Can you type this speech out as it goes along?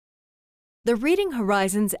The Reading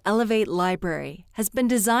Horizons Elevate Library has been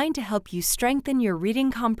designed to help you strengthen your reading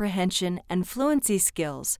comprehension and fluency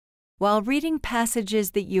skills while reading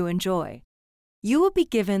passages that you enjoy. You will be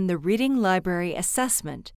given the Reading Library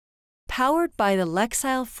Assessment, powered by the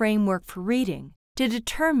Lexile Framework for Reading, to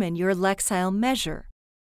determine your Lexile measure.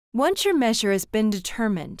 Once your measure has been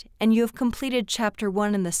determined and you have completed Chapter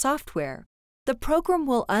 1 in the software, the program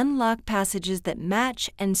will unlock passages that match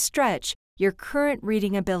and stretch your current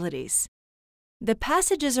reading abilities. The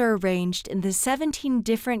passages are arranged in the 17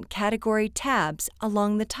 different category tabs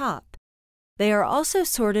along the top. They are also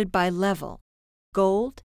sorted by level: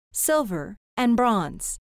 gold, silver, and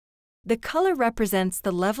bronze. The color represents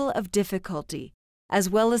the level of difficulty, as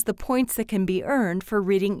well as the points that can be earned for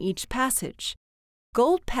reading each passage.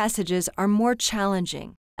 Gold passages are more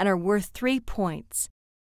challenging and are worth 3 points.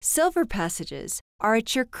 Silver passages are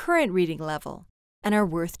at your current reading level and are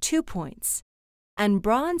worth 2 points. And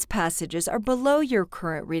bronze passages are below your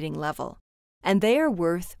current reading level, and they are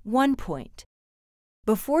worth 1 point.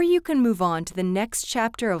 Before you can move on to the next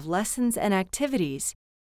chapter of lessons and activities,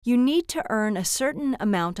 you need to earn a certain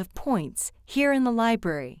amount of points here in the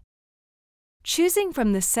library. Choosing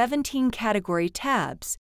from the 17 category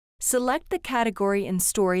tabs, select the category and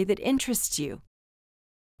story that interests you.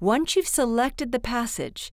 Once you've selected the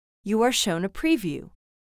passage, you are shown a preview,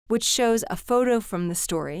 which shows a photo from the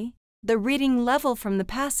story, the reading level from the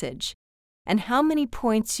passage, and how many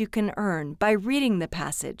points you can earn by reading the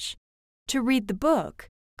passage. To read the book,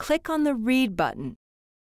 click on the Read button.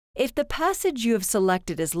 If the passage you have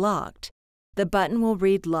selected is locked, the button will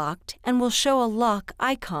read Locked and will show a lock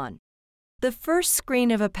icon. The first screen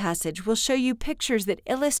of a passage will show you pictures that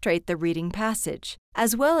illustrate the reading passage,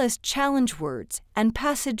 as well as challenge words and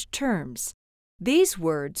passage terms. These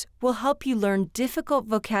words will help you learn difficult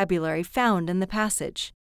vocabulary found in the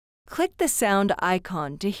passage. Click the sound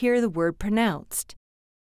icon to hear the word pronounced.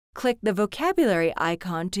 Click the vocabulary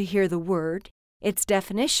icon to hear the word, its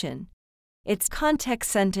definition, its context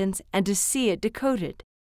sentence, and to see it decoded.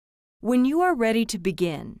 When you are ready to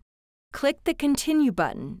begin, click the Continue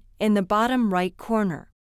button in the bottom right corner.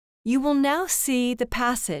 You will now see the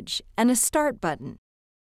passage and a Start button.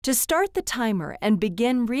 To start the timer and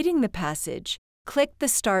begin reading the passage, click the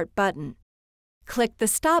Start button. Click the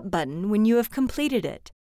Stop button when you have completed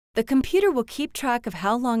it. The computer will keep track of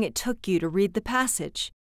how long it took you to read the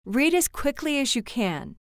passage. Read as quickly as you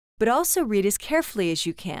can, but also read as carefully as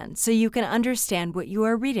you can so you can understand what you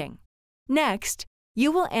are reading. Next,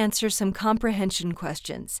 you will answer some comprehension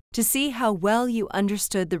questions to see how well you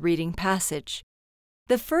understood the reading passage.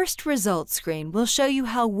 The first results screen will show you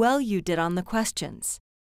how well you did on the questions.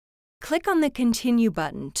 Click on the Continue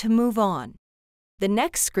button to move on. The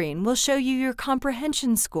next screen will show you your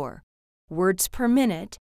comprehension score, words per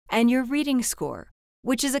minute, and your reading score,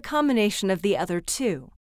 which is a combination of the other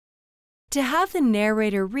two. To have the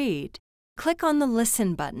narrator read, click on the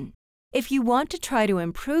Listen button. If you want to try to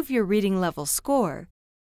improve your reading level score,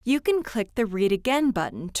 you can click the Read Again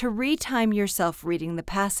button to re-time yourself reading the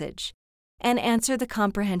passage and answer the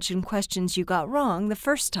comprehension questions you got wrong the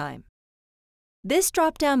first time. This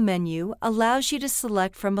drop-down menu allows you to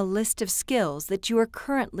select from a list of skills that you are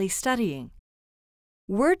currently studying.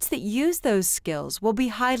 Words that use those skills will be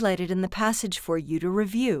highlighted in the passage for you to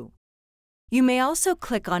review. You may also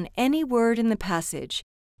click on any word in the passage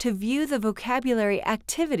to view the vocabulary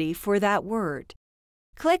activity for that word.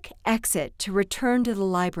 Click Exit to return to the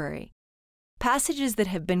library. Passages that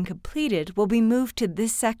have been completed will be moved to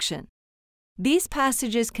this section. These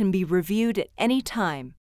passages can be reviewed at any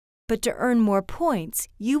time, but to earn more points,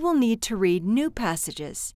 you will need to read new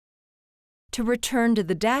passages. To return to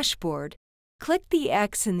the dashboard, click the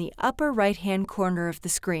X in the upper right-hand corner of the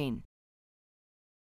screen.